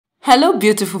Hello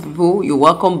beautiful people, you're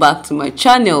welcome back to my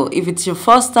channel. If it's your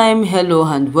first time, hello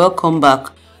and welcome back.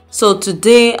 So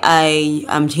today I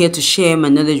am here to share my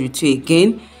knowledge with you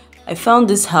again. I found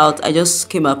this hat. I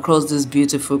just came across this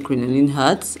beautiful crinoline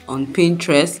hat on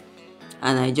Pinterest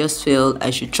and I just felt I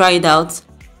should try it out.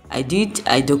 I did.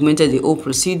 I documented the whole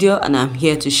procedure and I'm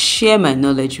here to share my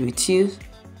knowledge with you.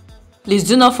 Please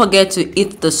do not forget to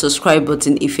hit the subscribe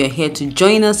button if you're here to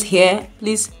join us here.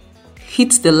 Please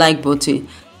hit the like button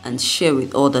and share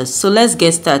with others. So let's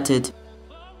get started.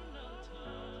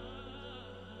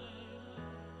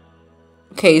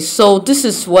 Okay, so this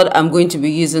is what I'm going to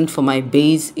be using for my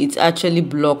base. It's actually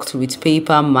blocked with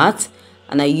paper mat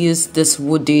and I use this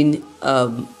wooden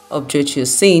object you're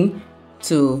seeing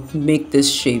to make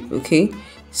this shape. Okay,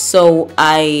 so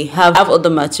I have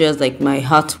other materials like my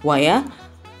hot wire.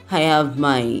 I have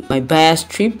my bias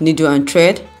strip, needle and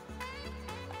thread.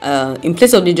 In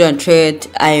place of needle and thread,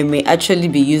 I may actually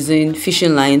be using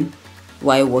fishing line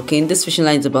while working. This fishing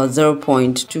line is about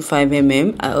 0.25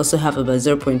 mm. I also have about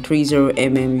 0.30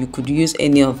 mm. You could use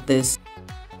any of this.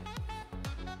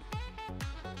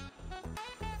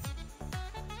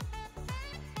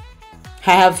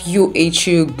 I have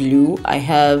UHU glue. I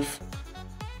have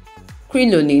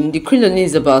crinoline. The crinoline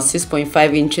is about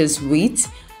 6.5 inches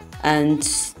width and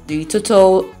the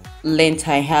total length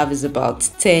I have is about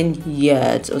 10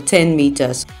 yards or 10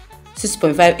 meters.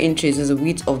 6.5 inches is the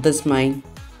width of this my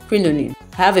crinoline.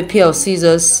 I have a pair of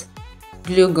scissors,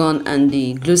 glue gun and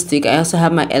the glue stick. I also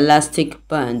have my elastic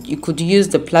band. You could use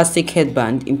the plastic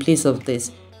headband in place of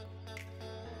this.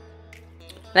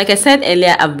 Like I said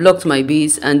earlier, I've blocked my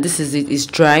base and this is it. It's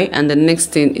dry and the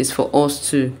next thing is for us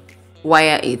to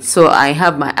wire it. So I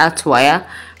have my art wire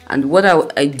and what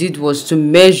I did was to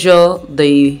measure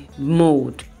the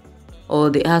mold or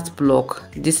the art block.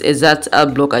 This exact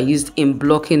art block I used in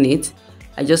blocking it.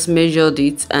 I just measured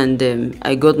it and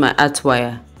I got my art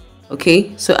wire.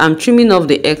 Okay, so I'm trimming off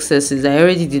the excesses. I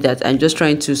already did that. I'm just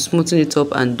trying to smoothen it up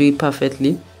and do it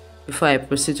perfectly before I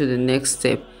proceed to the next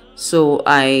step. So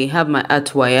I have my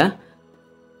art wire.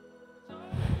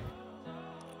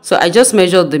 So I just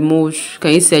measured the mold.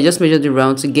 Can you see? I just measured the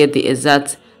round to get the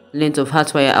exact length of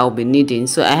art wire I'll be needing.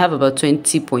 So I have about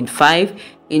 20.5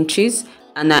 inches.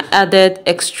 And I added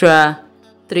extra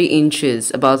 3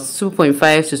 inches, about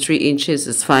 2.5 to 3 inches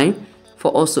is fine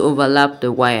for us to overlap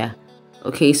the wire.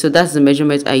 Okay, so that's the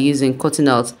measurement I use in cutting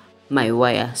out my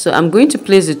wire. So I'm going to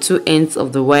place the two ends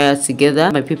of the wire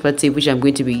together, my paper tape which I'm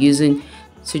going to be using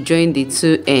to join the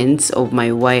two ends of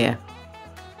my wire.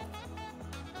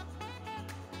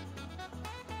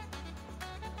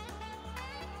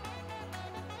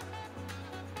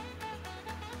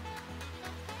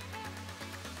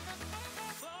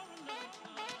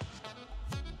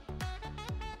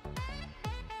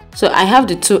 So I have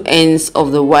the two ends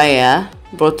of the wire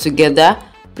brought together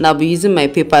and I'll be using my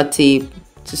paper tape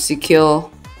to secure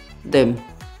them.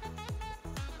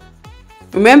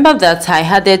 Remember that I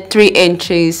added 3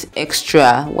 inches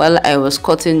extra while I was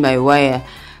cutting my wire.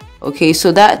 Okay,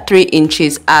 so that 3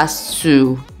 inches has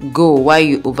to go while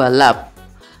you overlap.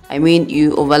 I mean,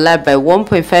 you overlap by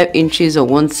 1.5 inches on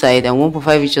one side and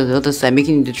 1.5 inches on the other side,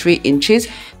 making it the 3 inches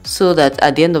so that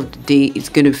at the end of the day it's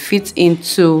going to fit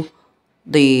into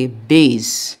the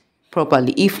base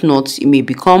properly. If not, it may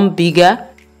become bigger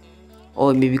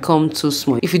or it may become too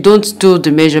small if you don't do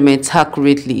the measurements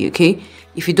accurately. Okay,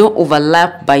 if you don't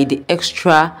overlap by the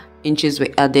extra inches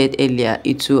we added earlier,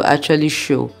 it will actually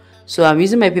show. So I'm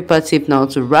using my paper tape now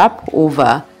to wrap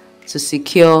over to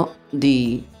secure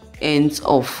the ends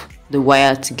of the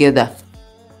wire together.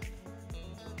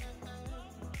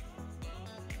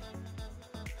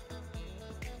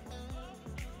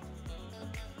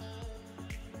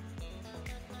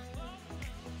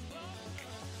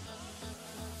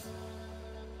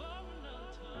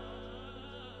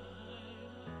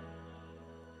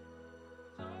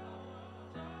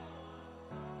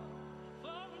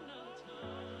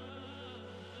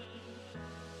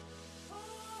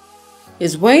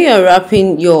 Is when you're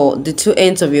wrapping the two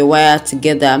ends of your wire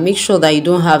together, make sure that you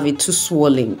don't have it too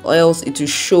swollen or else it will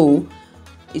show,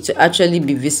 it will actually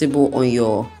be visible on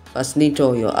your fascinator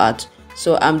or your art.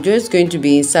 So I'm just going to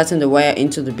be inserting the wire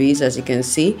into the base as you can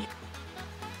see.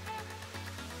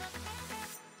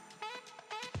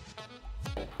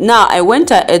 Now I went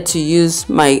ahead to use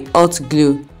my hot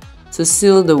glue to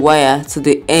seal the wire to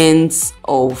the ends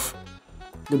of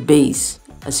the base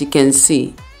as you can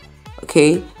see.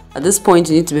 Okay, at this point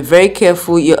you need to be very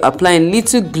careful. You're applying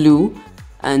little glue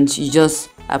and you just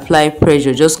apply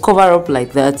pressure, just cover up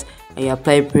like that and you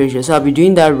apply pressure. So I'll be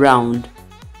doing that round.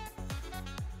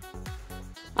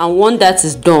 And once that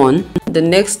is done, the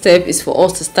next step is for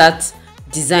us to start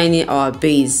designing our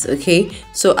base. Okay,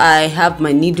 so I have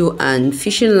my needle and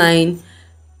fishing line.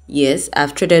 Yes,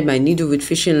 I've threaded my needle with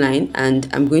fishing line, and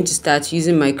I'm going to start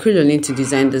using my crinoline to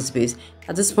design this base.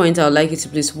 At this point, I would like you to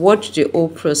please watch the whole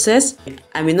process.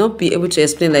 I may not be able to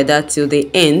explain like that till the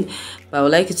end, but I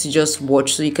would like you to just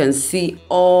watch so you can see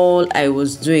all I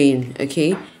was doing,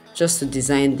 okay, just to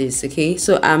design this. Okay,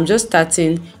 so I'm just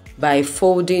starting by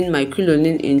folding my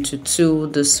crinoline into two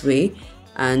this way,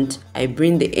 and I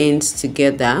bring the ends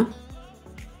together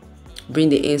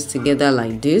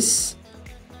like this,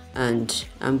 and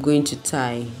I'm going to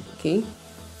tie. Okay,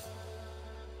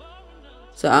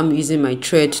 so I'm using my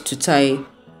thread to tie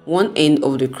one end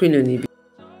of the crinoline.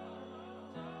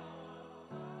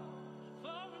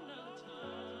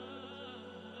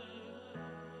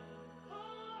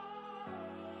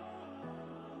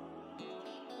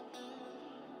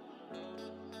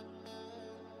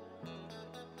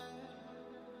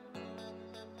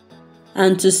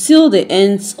 And to seal the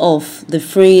ends of the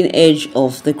fraying edge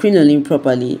of the crinoline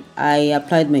properly, I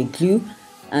applied my glue,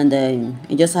 and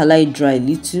I just allow it dry a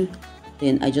little,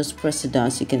 then I just press it down,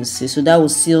 as you can see. So that will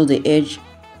seal the edge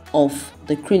of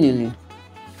the crinoline.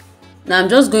 Now I'm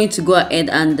just going to go ahead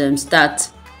and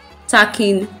start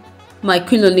tacking my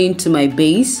crinoline to my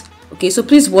base. Okay, so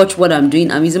please watch what I'm doing.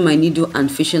 I'm using my needle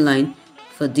and fishing line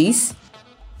for this.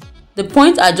 The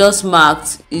point I just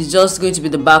marked is just going to be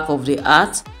the back of the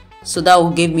art. So that will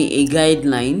give me a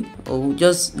guideline, or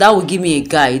just that will give me a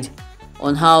guide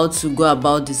on how to go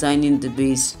about designing the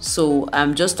base. So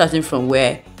I'm just starting from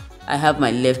where I have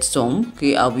my left thumb.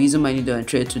 Okay, I'll be using my needle and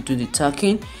thread to do the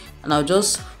tacking, and I'll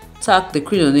just tack the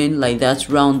crinoline like that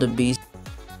round the base.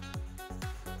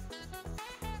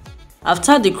 I've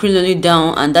tacked the crinoline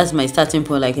down, and that's my starting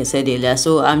point, like I said earlier.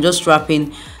 So I'm just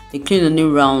wrapping the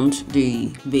crinoline round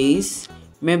the base.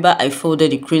 Remember, I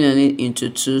folded the crinoline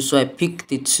into two, so I pick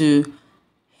the two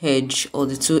edge, or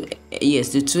the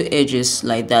two edges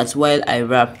like that while I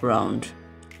wrap round.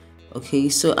 Okay,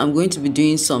 so I'm going to be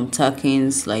doing some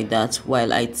tackings like that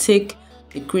while I take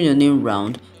the crinoline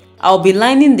round. I'll be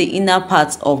lining the inner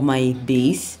part of my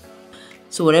base,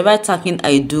 so whatever tacking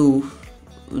I do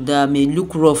that may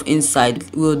look rough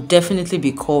inside will definitely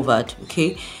be covered.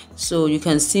 Okay, so you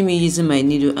can see me using my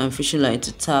needle and fishing line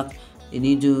to tack the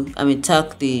needle,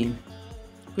 tack the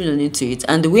crinoline to it.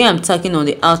 And the way I'm tacking on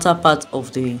the outer part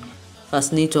of the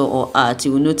fascinator or art,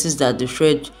 you will notice that the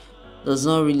thread does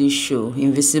not really show.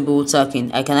 Invisible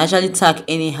tacking. I can actually tack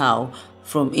anyhow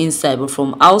from inside, but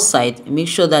from outside, make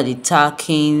sure that the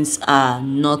tackings are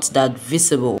not that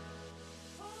visible.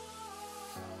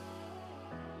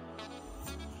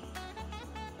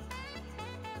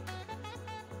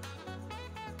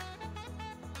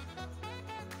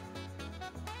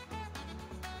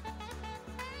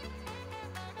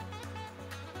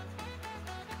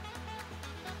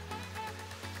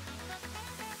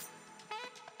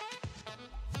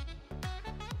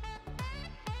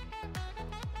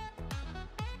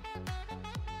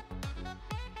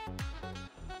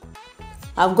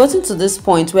 I've gotten to this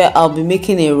point where I'll be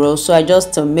making a rose, so I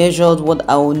just measured what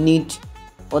I will need,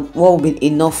 what will be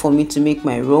enough for me to make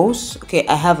my rose. Okay,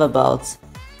 I have about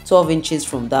 12 inches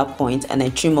from that point, and I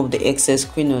trim up the excess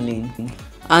crinoline,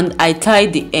 and I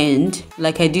tied the end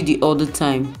like I did the other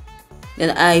time.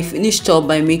 Then I finished up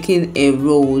by making a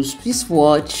rose. Please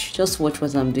watch, just watch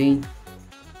what I'm doing.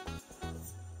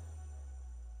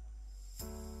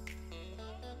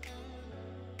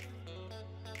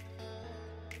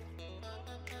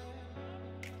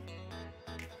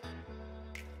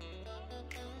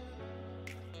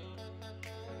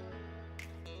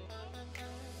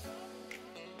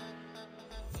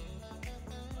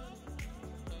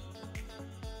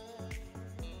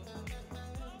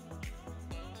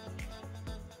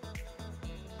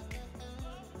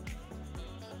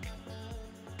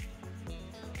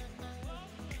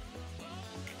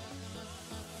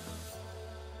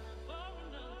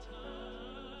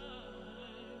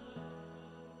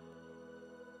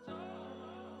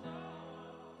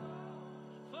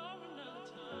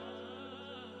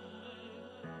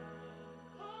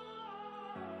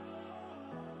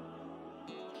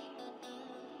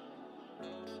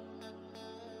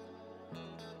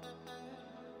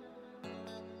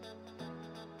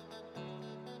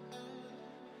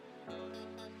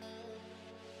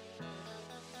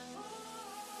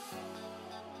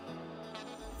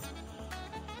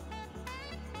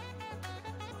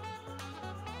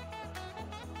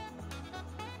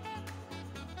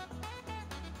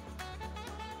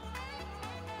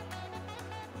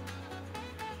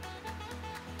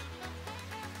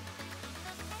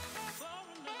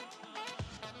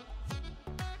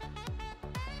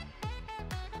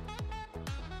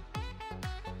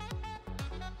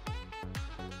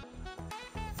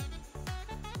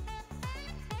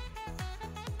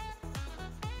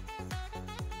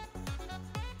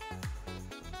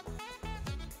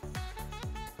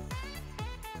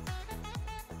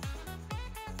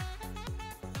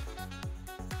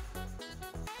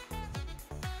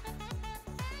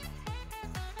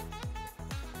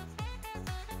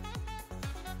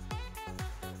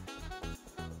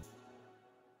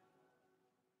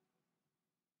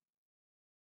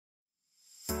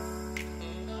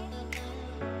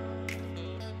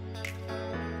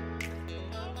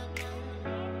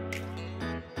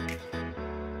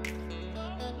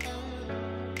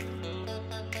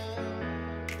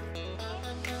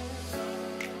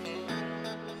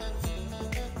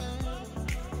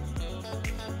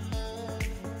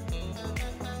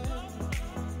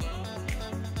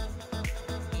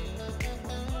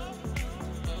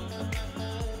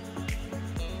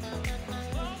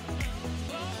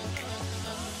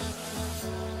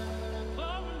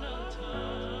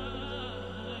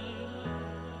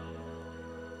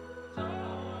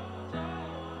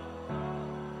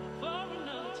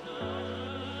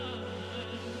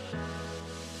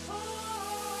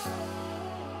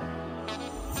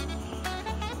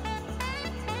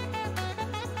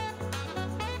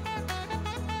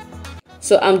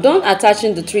 So I'm done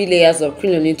attaching the 3 layers of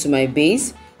crinoline to my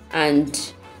base,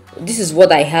 and this is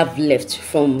what I have left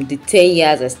from the 10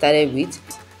 yards I started with.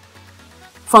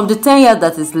 From the 10 yards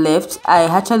that is left, I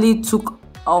actually took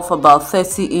off about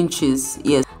 30 inches.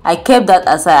 Yes, I kept that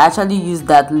as I actually used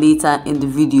that later in the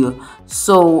video.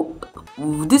 So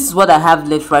this is what I have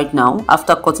left right now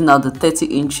after cutting out the 30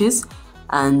 inches,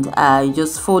 and I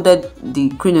just folded the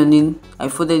crinoline. I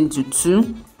folded into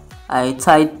 2. I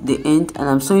tied the end, and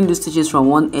I'm sewing the stitches from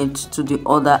one end to the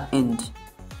other end.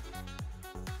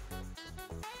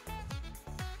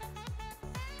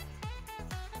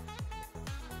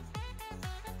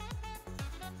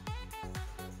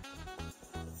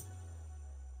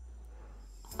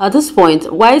 At this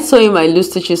point, while sewing my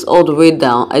loose stitches all the way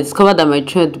down, I discovered that my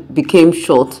thread became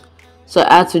short, so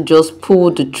I had to just pull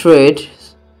the thread.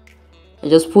 I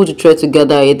just pull the thread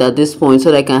together at this point so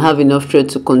that I can have enough thread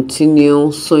to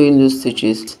continue sewing loose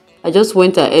stitches. I just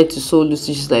went ahead to sew loose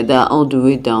stitches like that all the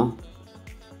way down.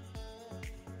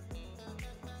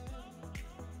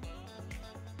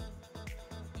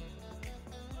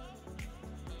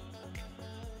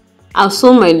 I've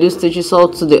sewn my loose stitches all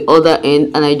to the other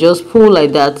end, and I just pull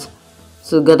like that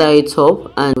to gather it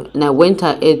up, and I went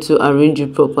ahead to arrange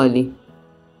it properly.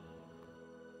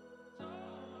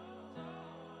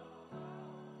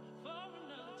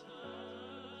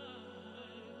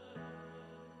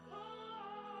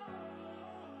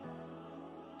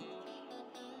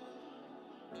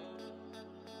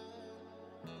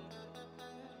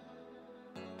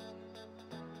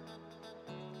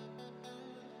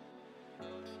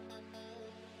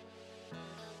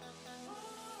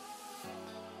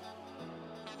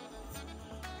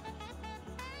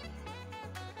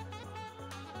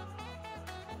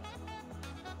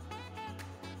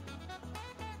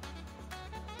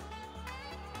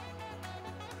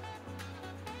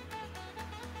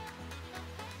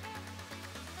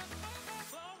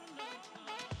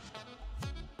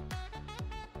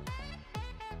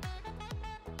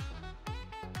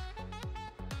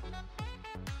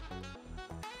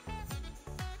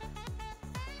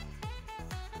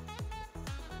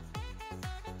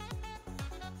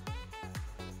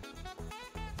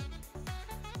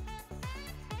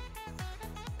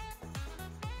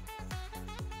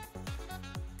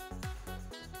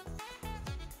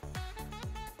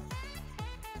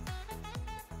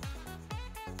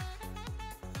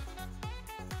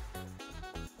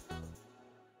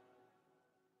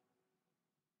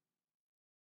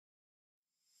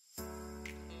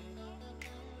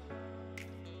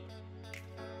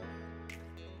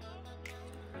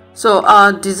 So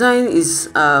our design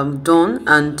is done,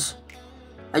 and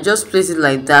I just placed it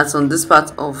like that on this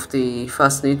part of the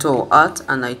fascinator or art,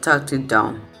 and I tacked it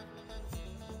down.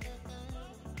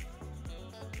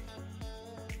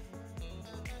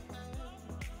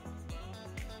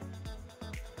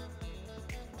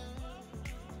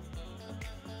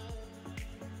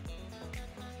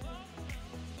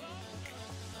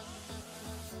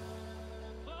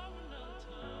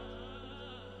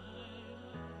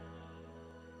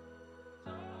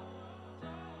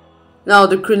 Now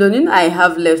the crinoline I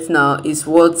have left now is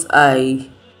what I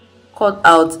cut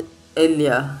out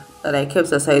earlier, that I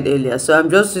kept aside earlier. So I'm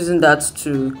just using that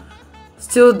to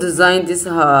still design this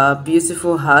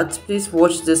beautiful hat. Please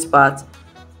watch this part.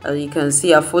 As you can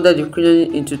see, I folded the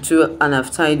crinoline into 2 and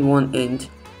I've tied one end.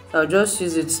 So I'll just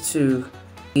use it to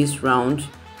this round.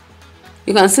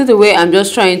 You can see the way I'm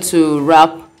just trying to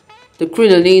wrap the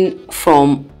crinoline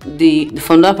from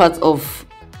that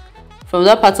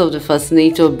part of the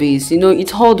fascinator base. You know,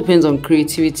 it all depends on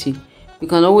creativity. You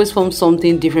can always form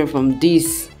something different from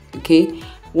this, okay,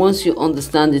 once you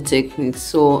understand the techniques.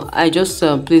 So I just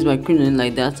place my crinoline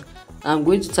like that. I'm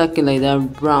going to tack it like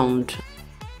that round.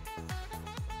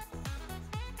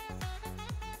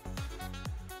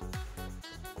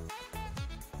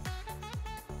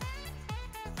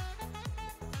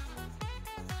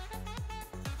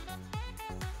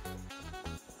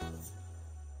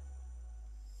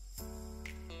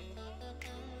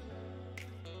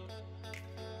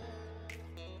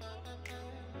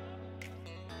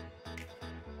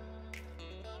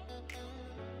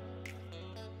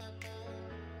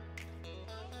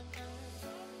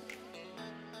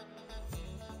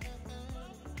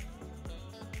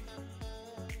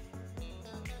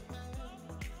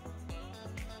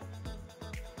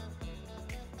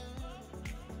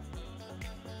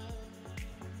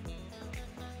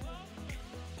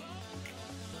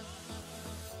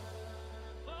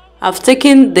 I've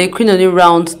taken the crinoline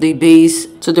round the base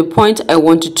to the point I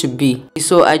want it to be.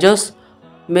 So I just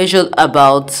measured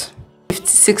about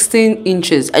 16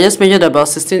 inches. I just measured about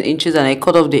 16 inches and I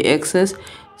cut off the excess.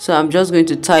 So I'm just going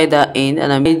to tie that in,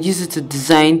 and I'm going to use it to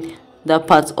design that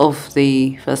part of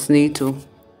the fascinator.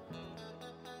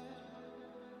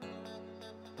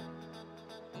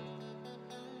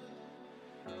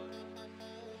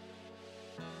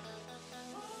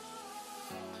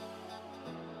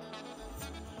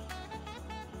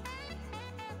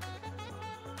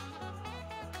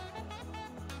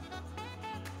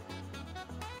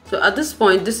 So at this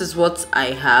point, this is what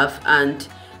I have, and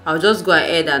I'll just go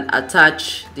ahead and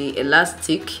attach the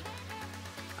elastic.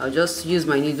 I'll just use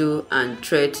my needle and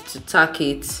thread to tack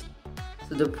it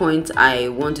to the point I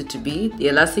want it to be. The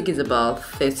elastic is about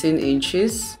 13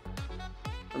 inches,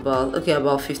 about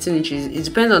 15 inches. It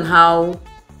depends on how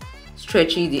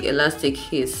stretchy the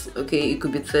elastic is. Okay, it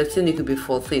could be 13, it could be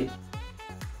 14.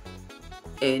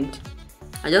 And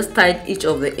I just tied each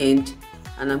of the end,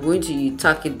 and I'm going to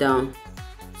tack it down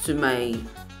to my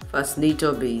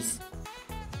fascinator base.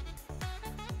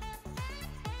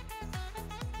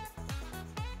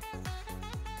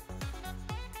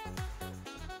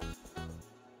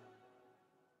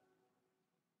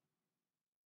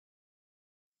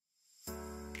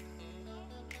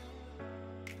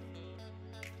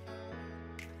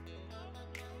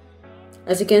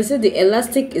 As you can see, the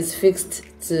elastic is fixed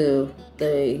to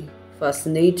the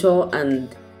fascinator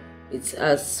and it's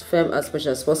as firm as much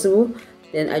as possible.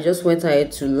 Then I just went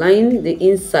ahead to line the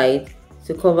inside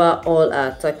to cover all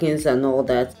our tackings and all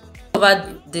that.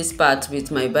 Covered this part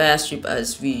with my bias strip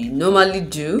as we normally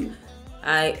do.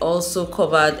 I also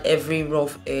covered every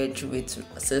rough edge with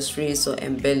accessories or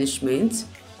embellishments.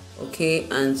 Okay,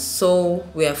 and so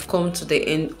we have come to the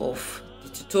end of the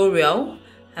tutorial.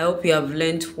 I hope you have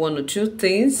learned one or two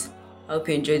things. I hope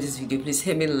you enjoyed this video. Please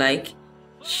help me like,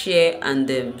 share,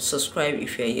 and subscribe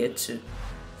if you are yet to.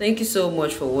 Thank you so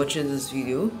much for watching this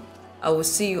video. I will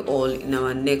see you all in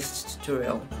our next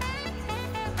tutorial.